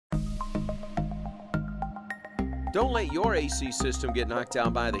Don't let your AC system get knocked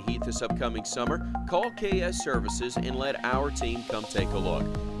out by the heat this upcoming summer. Call KS Services and let our team come take a look.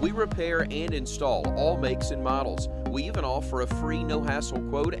 We repair and install all makes and models. We even offer a free no-hassle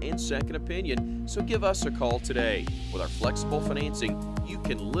quote and second opinion, so give us a call today. With our flexible financing, you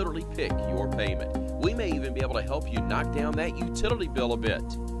can literally pick your payment. We may even be able to help you knock down that utility bill a bit.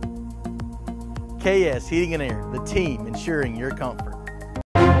 KS Heating and Air, the team ensuring your comfort.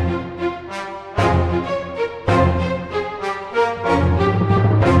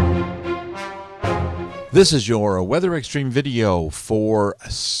 This is your Weather Extreme video for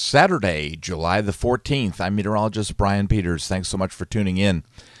Saturday, July the 14th. I'm meteorologist Brian Peters. Thanks so much for tuning in.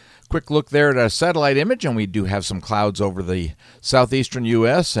 Quick look there at a satellite image, and we do have some clouds over the southeastern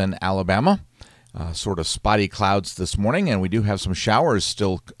U.S. and Alabama. Sort of spotty clouds this morning, and we do have some showers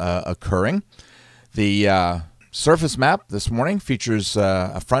still occurring. The surface map this morning features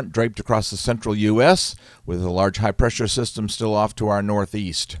a front draped across the central U.S. with a large high-pressure system still off to our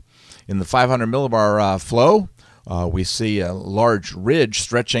northeast. In the 500 millibar flow, we see a large ridge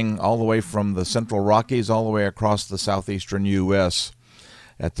stretching all the way from the central Rockies all the way across the southeastern U.S.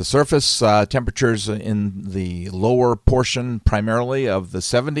 At the surface, temperatures in the lower portion primarily of the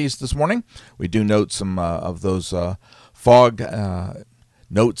 70s this morning. We do note some of those fog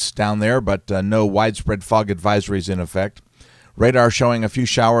notes down there, but no widespread fog advisories in effect. Radar showing a few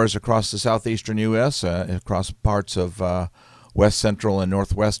showers across the southeastern U.S., across parts of west central and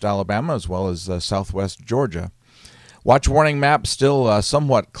northwest Alabama, as well as southwest Georgia. Watch warning map still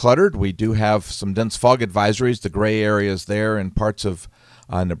somewhat cluttered. We do have some dense fog advisories, the gray areas there in parts of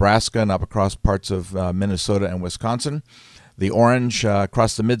Nebraska and up across parts of Minnesota and Wisconsin. The orange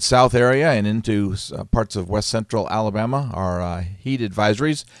across the mid-south area and into parts of west central Alabama are heat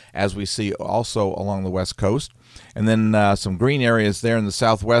advisories, as we see also along the west coast. And then some green areas there in the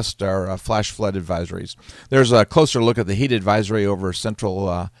southwest are flash flood advisories. There's a closer look at the heat advisory over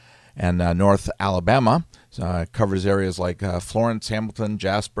central and north Alabama. It covers areas like Florence, Hamilton,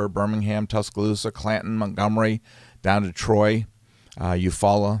 Jasper, Birmingham, Tuscaloosa, Clanton, Montgomery, down to Troy,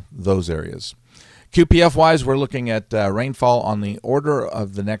 Eufaula, those areas. QPF-wise, we're looking at rainfall on the order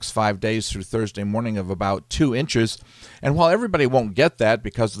of the next 5 days through Thursday morning of about 2 inches. And while everybody won't get that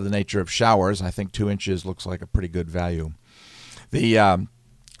because of the nature of showers, I think 2 inches looks like a pretty good value. The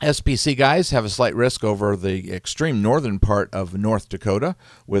SPC guys have a slight risk over the extreme northern part of North Dakota,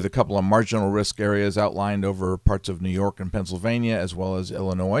 with a couple of marginal risk areas outlined over parts of New York and Pennsylvania, as well as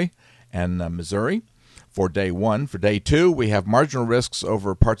Illinois and Missouri. For day one. For day two, we have marginal risks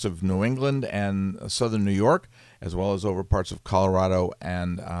over parts of New England and southern New York, as well as over parts of Colorado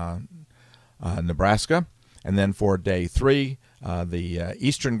and Nebraska. And then for day three, the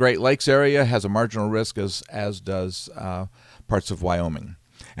eastern Great Lakes area has a marginal risk, as does parts of Wyoming.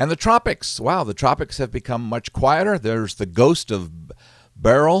 And the tropics, wow, the tropics have become much quieter. There's the ghost of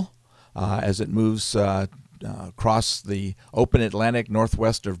Beryl as it moves across the open Atlantic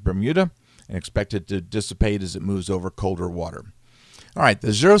northwest of Bermuda, and expected to dissipate as it moves over colder water. All right,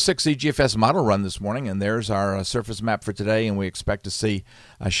 the 06Z GFS model run this morning, and there's our surface map for today, and we expect to see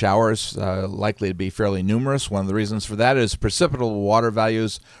showers likely to be fairly numerous. One of the reasons for that is precipitable water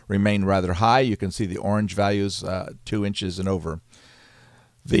values remain rather high. You can see the orange values 2 inches and over.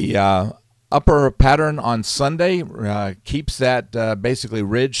 The upper pattern on Sunday keeps that basically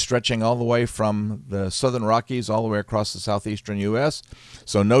ridge stretching all the way from the southern Rockies all the way across the southeastern U.S.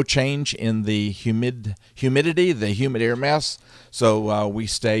 So no change in the humidity, the humid air mass. So we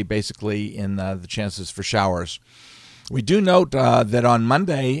stay basically in the chances for showers. We do note that on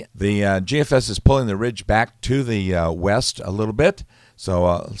Monday, the GFS is pulling the ridge back to the west a little bit. So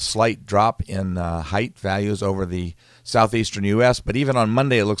a slight drop in height values over the southeastern U.S., but even on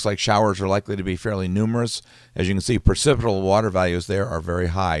Monday it looks like showers are likely to be fairly numerous. As you can see, precipitable water values there are very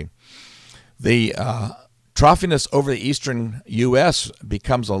high. The troughiness over the eastern U.S.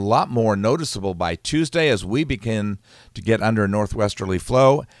 becomes a lot more noticeable by Tuesday as we begin to get under a northwesterly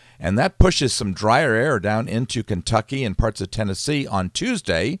flow, and that pushes some drier air down into Kentucky and parts of Tennessee on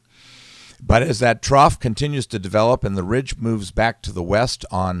Tuesday. But as that trough continues to develop and the ridge moves back to the west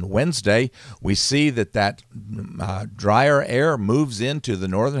on Wednesday, we see that drier air moves into the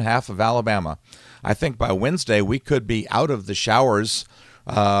northern half of Alabama. I think by Wednesday we could be out of the showers.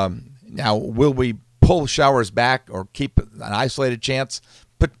 Now, will we pull showers back or keep an isolated chance?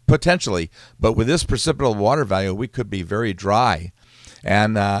 Potentially. But with this precipitable water value, we could be very dry.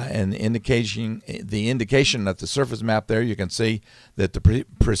 And the indication at the surface map there, you can see that the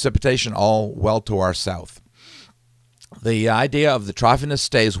precipitation all well to our south. The idea of the troughiness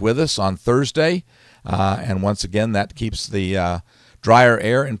stays with us on Thursday, and once again that keeps the drier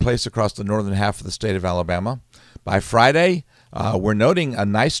air in place across the northern half of the state of Alabama. By Friday, we're noting a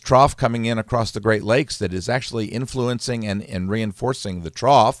nice trough coming in across the Great Lakes that is actually influencing and reinforcing the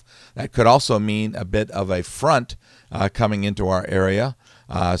trough. That could also mean a bit of a front coming into our area.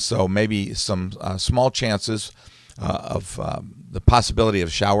 So maybe some small chances of the possibility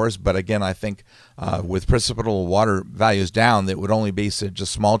of showers. But again, I think with precipitable water values down, that would only be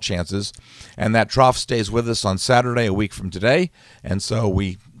just small chances. And that trough stays with us on Saturday, a week from today. And so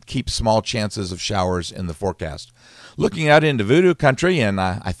we keep small chances of showers in the forecast. Looking out into Voodoo Country, and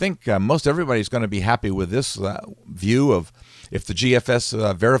I think most everybody's going to be happy with this view of if the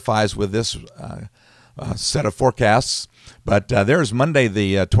GFS verifies with this set of forecasts. But there's Monday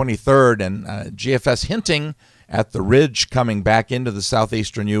the 23rd, and GFS hinting at the ridge coming back into the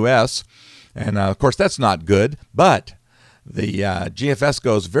southeastern U.S. And, of course, that's not good, but the GFS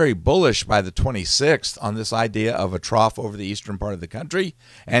goes very bullish by the 26th on this idea of a trough over the eastern part of the country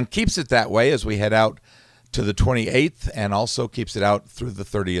and keeps it that way as we head out to the 28th and also keeps it out through the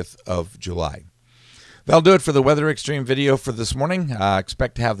 30th of July. That'll do it for the Weather Extreme video for this morning.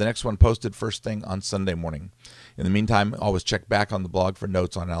 Expect to have the next one posted first thing on Sunday morning. In the meantime, always check back on the blog for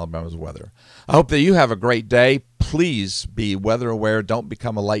notes on Alabama's weather. I hope that you have a great day. Please be weather aware. Don't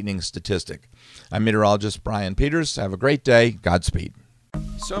become a lightning statistic. I'm meteorologist Brian Peters. Have a great day. Godspeed.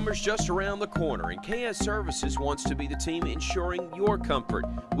 Summer's just around the corner, and KS Services wants to be the team ensuring your comfort.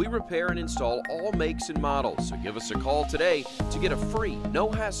 We repair and install all makes and models, so give us a call today to get a free,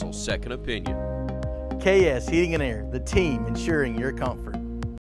 no-hassle second opinion. KS Heating and Air, the team ensuring your comfort.